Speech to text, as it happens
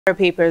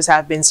Papers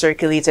have been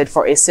circulated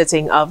for a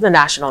sitting of the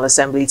National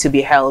Assembly to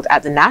be held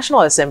at the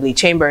National Assembly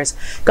Chambers,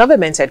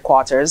 Government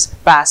Headquarters,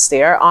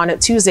 Basseterre, on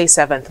Tuesday,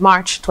 7th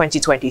March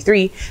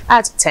 2023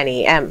 at 10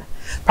 a.m.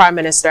 Prime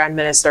Minister and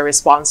Minister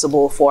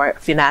responsible for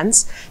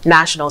Finance,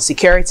 National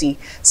Security,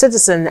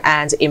 Citizen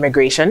and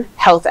Immigration,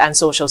 Health and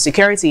Social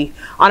Security,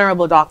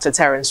 Honorable Dr.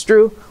 Terence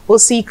Drew, will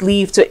seek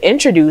leave to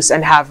introduce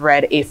and have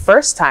read a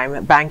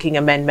first-time Banking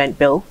Amendment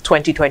Bill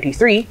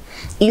 2023,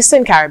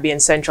 Eastern Caribbean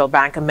Central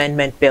Bank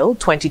Amendment Bill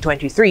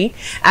 2023,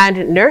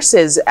 and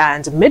Nurses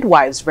and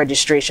Midwives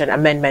Registration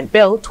Amendment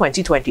Bill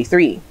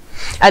 2023.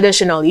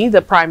 Additionally,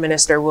 the Prime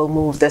Minister will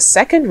move the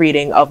second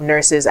reading of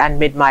Nurses and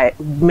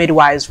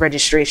Midwives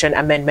Registration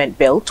Amendment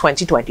Bill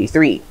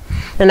 2023.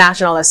 The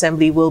National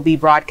Assembly will be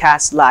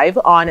broadcast live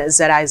on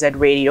ZIZ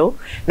Radio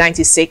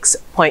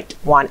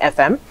 96.1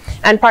 FM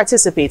and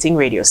participating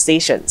radio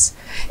stations.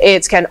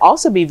 It can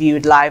also be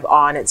viewed live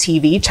on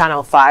TV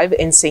Channel 5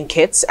 in St.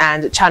 Kitts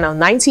and Channel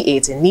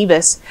 98 in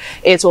Nevis.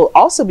 It will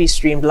also be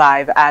streamed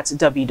live at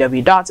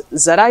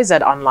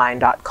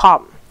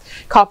www.zizonline.com.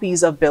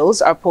 Copies of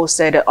bills are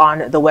posted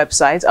on the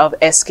website of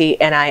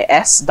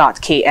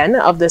sknis.kn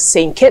of the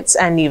St. Kitts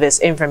and Nevis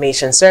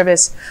Information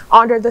Service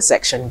under the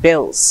section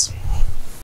Bills.